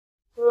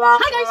Hi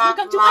guys,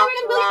 welcome to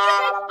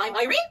Irene&William. I'm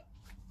Irene.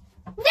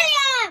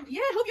 William!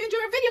 Yeah, hope you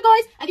enjoy our video,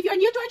 guys. And if you are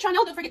new to our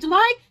channel, don't forget to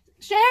like,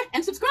 share, and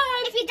subscribe.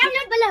 If you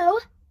download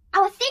below, I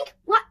will think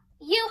what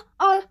you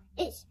are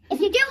is. If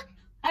you do,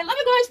 I love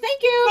you guys. Thank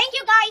you. thank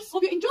you guys.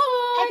 Hope you enjoy.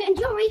 Hope you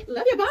enjoy.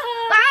 Love you. Bye.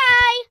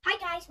 Bye. Hi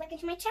guys, welcome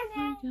to my channel.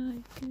 Hi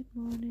guys, good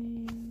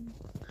morning.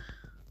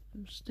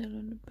 I'm still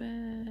on the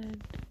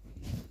bed,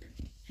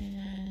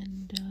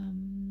 and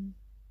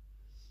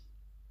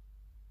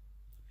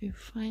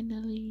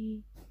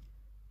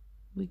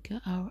we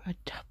got our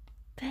adopted.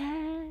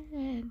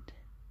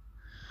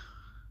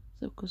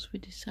 So because we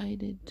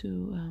decided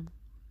to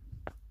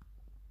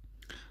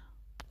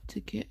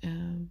get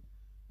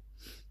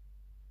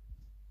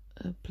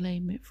a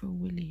playmate for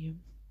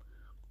William,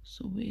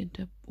 so we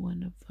adopt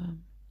one of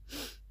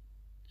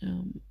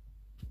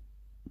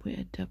we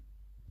adopt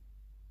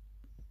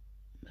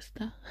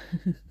Masta.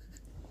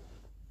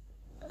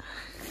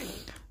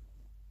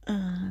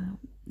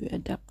 We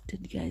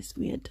adopted, guys.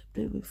 We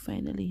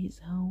finally his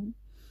home.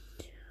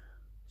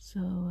 So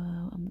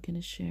I'm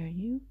gonna share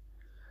you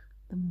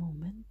the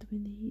moment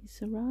when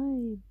he's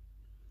arrived.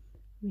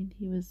 When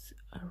he was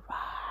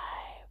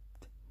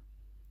arrived,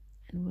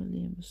 and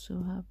William was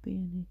so happy,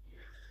 and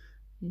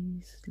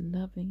he's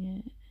loving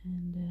it,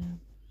 and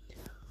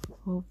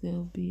hope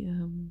they'll be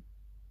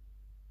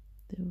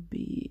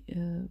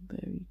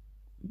very,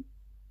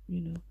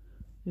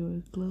 they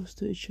were close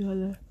to each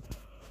other.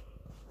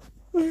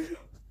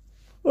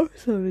 Oh,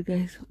 sorry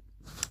guys,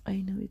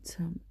 I know it's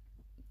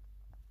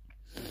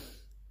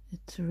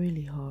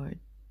really hard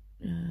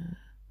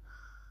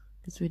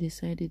because we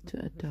decided to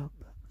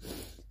adopt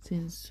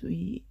since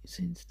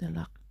the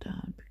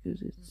lockdown,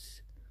 because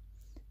it's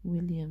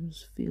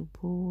Williams feel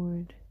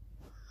bored,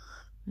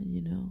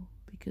 and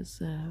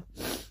because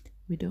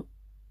we don't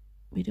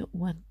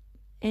want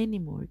any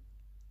more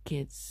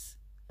kids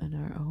on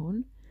our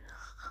own,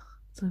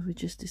 so we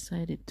just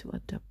decided to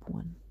adopt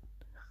one,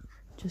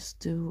 just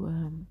to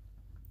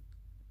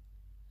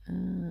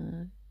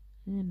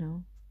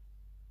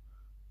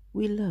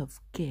we love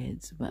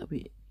kids, but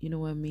we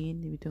what I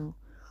mean, we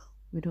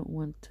don't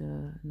want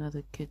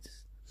another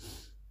kids,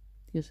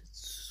 because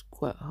it's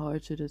quite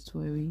hard. So that's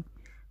why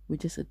we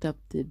just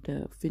adopted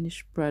the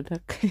finished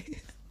product.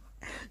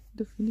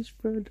 The finished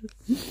product.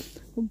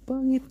 Ang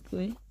pangit ko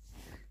eh,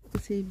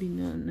 kasi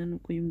ano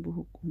ko yung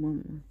buhok ko,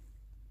 mama.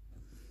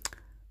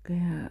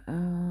 Kaya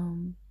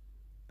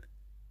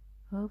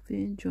hope you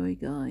enjoy,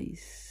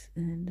 guys,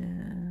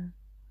 and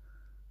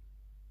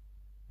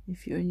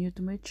if you're new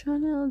to my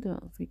channel,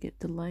 don't forget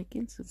to like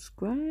and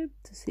subscribe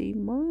to see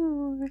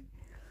more.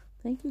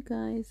 Thank you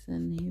guys,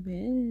 and here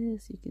it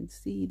is. You can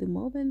see the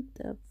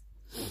moment of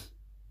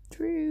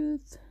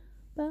truth.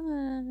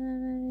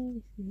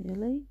 Bye. See you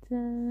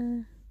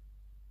later.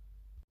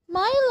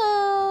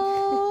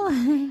 Milo!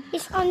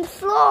 It's on the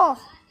floor.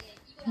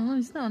 Oh,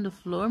 he's not on the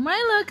floor.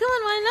 Milo, come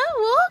on, Milo,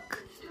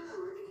 walk.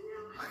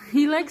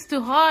 He likes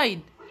to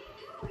hide.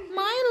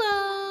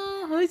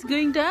 Milo! Oh, he's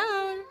going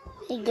down.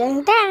 It's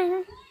going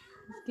down.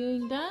 He's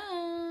going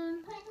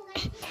down.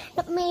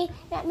 Let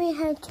me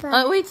help her.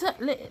 Oh, wait,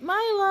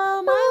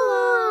 Milo!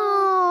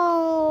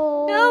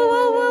 Oh. No,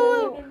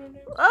 whoa.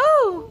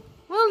 Oh,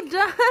 well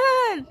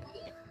done.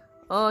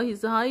 Oh,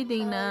 he's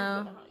hiding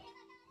now.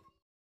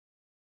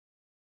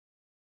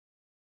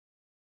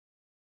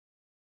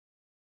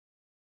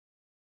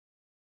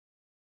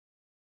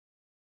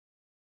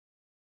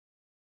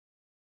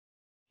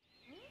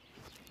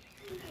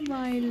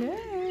 Milo,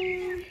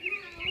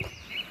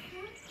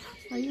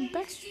 are you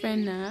best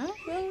friend now?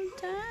 Well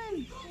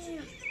done.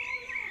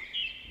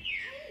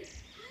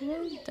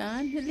 Well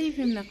done. Leave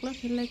him, look,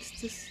 he likes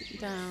to sit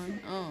down.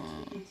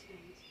 Oh.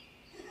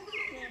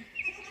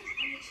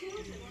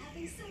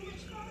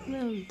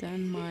 Well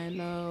done,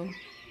 Milo.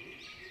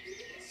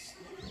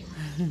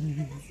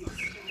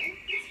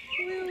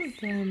 Well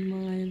done,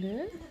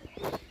 Milo.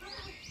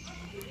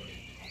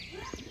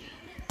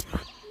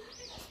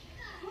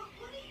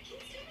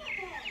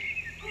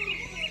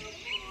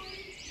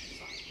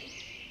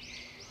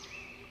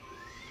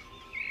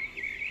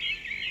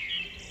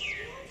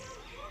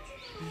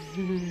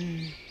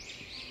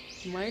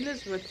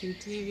 Milo's watching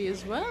TV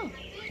as well.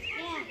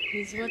 Yeah.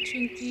 He's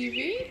watching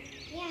TV?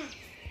 Yeah.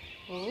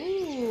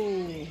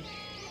 Oh.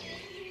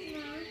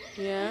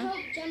 Yeah? I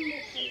hope Jem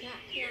will come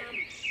back now.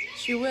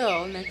 She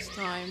will next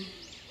time.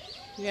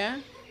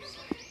 Yeah?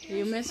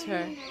 You miss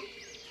her?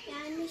 Yeah,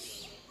 I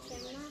miss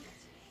Gemma.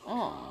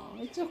 Oh,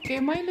 it's okay.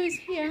 Milo is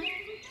here.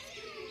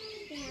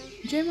 Yeah.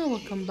 Gemma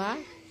will come back.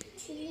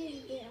 She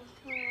needs to get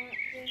her.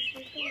 There's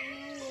something I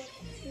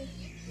want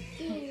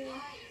to do.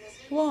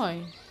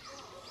 Why?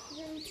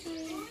 I'm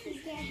trying to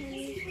get him to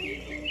do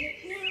it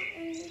now,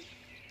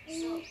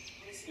 and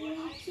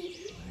keep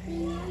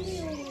being on me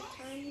all the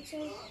time, so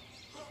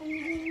I'm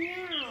doing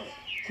now.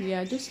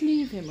 Yeah, just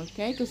leave him,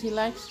 okay? Because he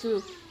likes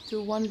to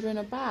wandering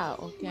about,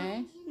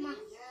 okay? Ma,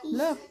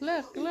 Look.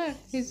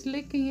 He's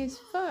licking his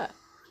foot.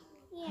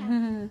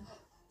 yeah.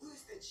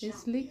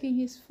 He's licking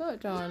his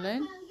foot,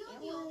 darling.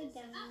 Well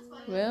done.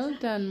 Well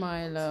done,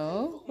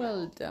 Milo.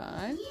 Well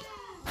done.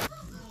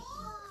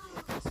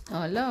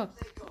 Oh, look.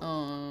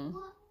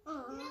 Oh.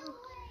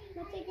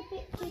 Let's take a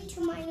picture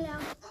to Milo.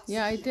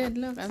 Yeah, I did.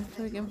 Look, I'm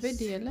taking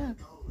video. Look.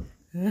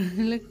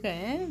 Look at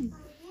him.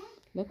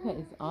 Look at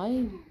his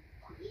eyes.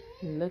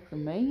 He looks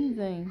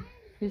amazing.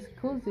 He's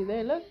cozy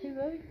there. Look, he's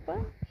very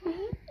fun.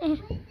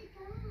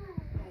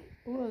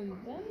 Well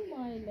done,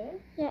 Milo.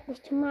 Yeah, it's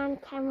to my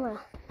camera.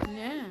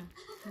 Yeah.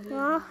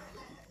 Oh.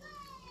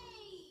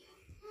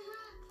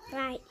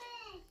 Right.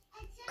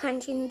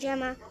 Crunching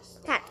Gemma.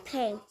 Cat's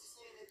playing.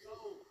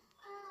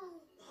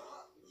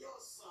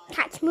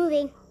 Cat's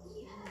moving.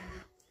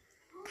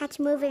 Cat's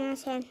moving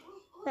us in.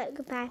 But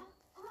goodbye.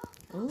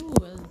 Oh,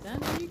 well done.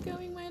 Where are you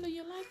going, Milo?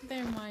 You like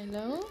there,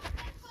 Milo?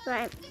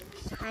 Right.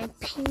 I'm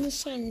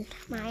pinching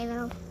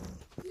Milo.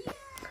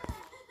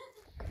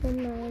 Good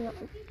Milo.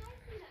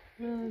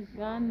 Well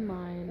done,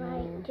 Milo.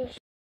 Right. Just